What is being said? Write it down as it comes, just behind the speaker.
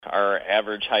our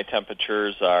average high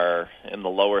temperatures are in the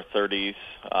lower 30s,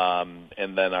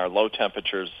 and then our low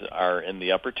temperatures are in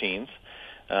the upper teens.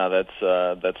 That's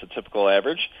a typical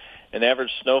average. An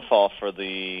average snowfall for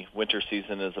the winter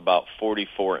season is about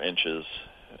 44 inches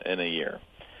in a year.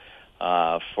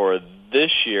 For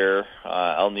this year,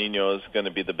 El Nino is going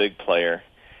to be the big player,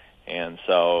 and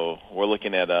so we're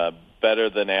looking at a better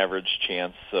than average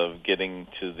chance of getting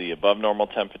to the above normal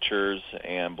temperatures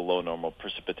and below normal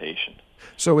precipitation.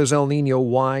 So is El Nino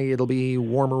why it'll be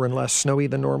warmer and less snowy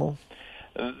than normal?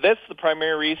 That's the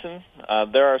primary reason.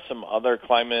 There are some other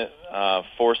climate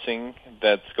forcing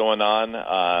that's going on,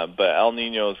 but El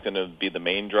Nino is going to be the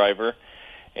main driver.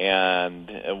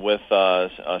 And with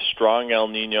a strong El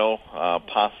Nino,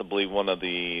 possibly one of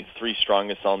the three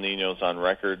strongest El Ninos on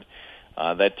record,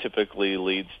 that typically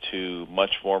leads to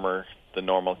much warmer than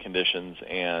normal conditions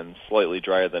and slightly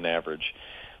drier than average.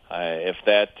 If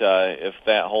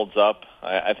that holds up,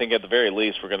 I think at the very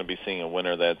least we're going to be seeing a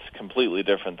winter that's completely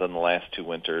different than the last two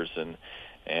winters,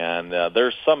 and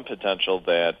there's some potential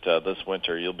that this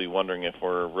winter you'll be wondering if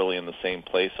we're really in the same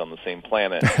place on the same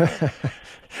planet.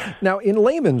 Now, in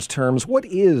layman's terms, what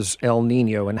is El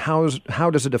Nino, and how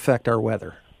does it affect our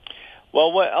weather?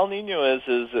 Well, what El Nino is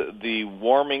the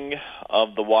warming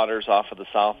of the waters off of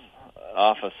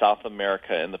South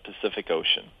America and the Pacific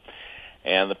Ocean.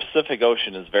 And the Pacific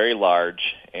Ocean is very large,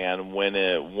 and when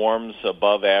it warms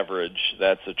above average,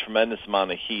 that's a tremendous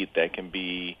amount of heat that can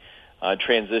be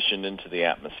transitioned into the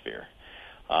atmosphere.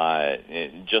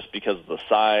 Just because of the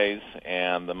size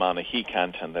and the amount of heat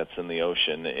content that's in the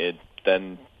ocean, it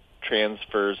then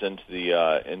transfers into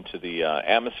the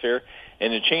atmosphere,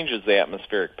 and it changes the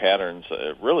atmospheric patterns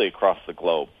really across the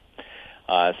globe.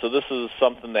 So this is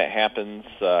something that happens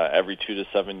every 2 to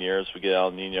 7 years. We get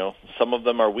El Nino. Some of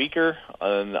them are weaker,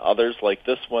 and others, like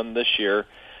this one this year,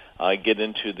 get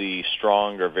into the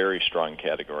strong or very strong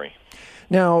category.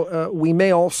 Now, we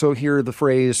may also hear the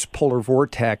phrase polar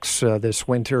vortex this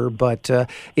winter, but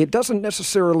it doesn't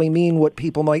necessarily mean what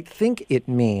people might think it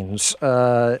means.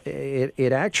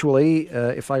 It actually,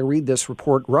 if I read this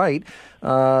report right,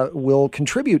 will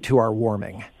contribute to our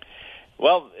warming.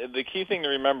 Well, the key thing to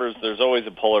remember is there's always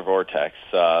a polar vortex.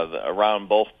 Around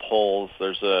both poles,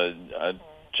 there's a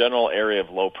general area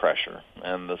of low pressure,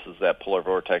 and this is that polar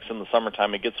vortex. In the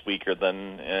summertime, it gets weaker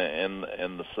than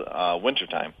in the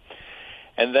wintertime.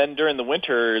 And then during the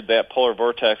winter, that polar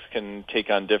vortex can take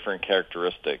on different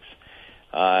characteristics.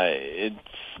 It's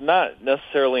not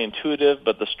necessarily intuitive,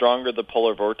 but the stronger the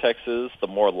polar vortex is, the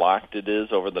more locked it is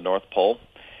over the North Pole.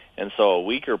 And so a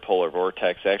weaker polar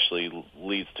vortex actually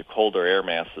leads to colder air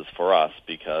masses for us,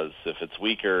 because if it's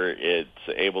weaker, it's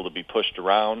able to be pushed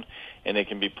around, and it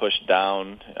can be pushed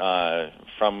down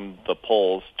from the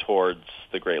poles towards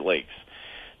the Great Lakes.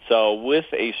 So with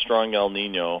a strong El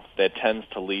Nino, that tends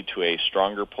to lead to a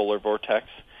stronger polar vortex,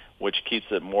 which keeps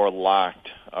it more locked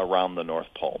around the North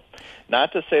Pole.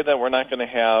 Not to say that we're not going to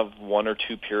have 1 or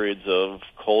 2 periods of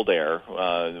cold air.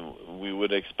 We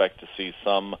would expect to see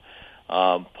some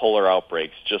polar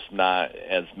outbreaks, just not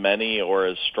as many or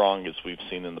as strong as we've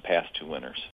seen in the past 2 winters.